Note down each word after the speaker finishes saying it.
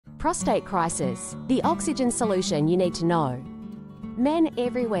Prostate crisis, the oxygen solution you need to know. Men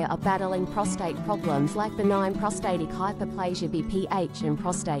everywhere are battling prostate problems like benign prostatic hyperplasia BPH and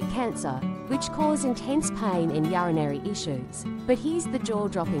prostate cancer, which cause intense pain and urinary issues. But here's the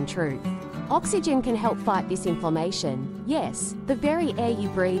jaw-dropping truth. Oxygen can help fight this inflammation. Yes, the very air you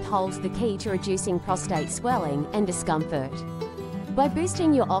breathe holds the key to reducing prostate swelling and discomfort. By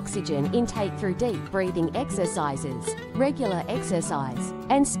boosting your oxygen intake through deep breathing exercises, regular exercise,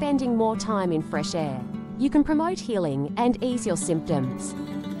 and spending more time in fresh air, you can promote healing and ease your symptoms.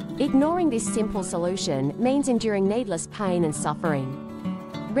 Ignoring this simple solution means enduring needless pain and suffering.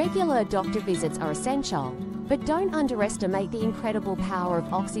 Regular doctor visits are essential, but don't underestimate the incredible power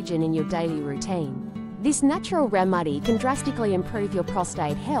of oxygen in your daily routine. This natural remedy can drastically improve your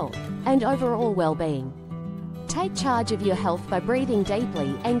prostate health and overall well-being. Take charge of your health by breathing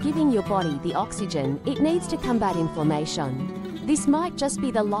deeply and giving your body the oxygen it needs to combat inflammation. This might just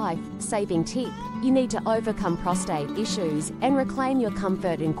be the life-saving tip you need to overcome prostate issues and reclaim your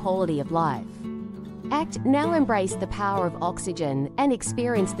comfort and quality of life. Act now, embrace the power of oxygen and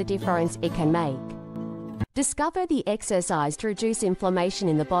experience the difference it can make. Discover the exercise to reduce inflammation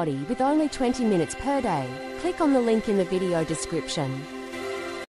in the body with only 20 minutes per day. Click on the link in the video description.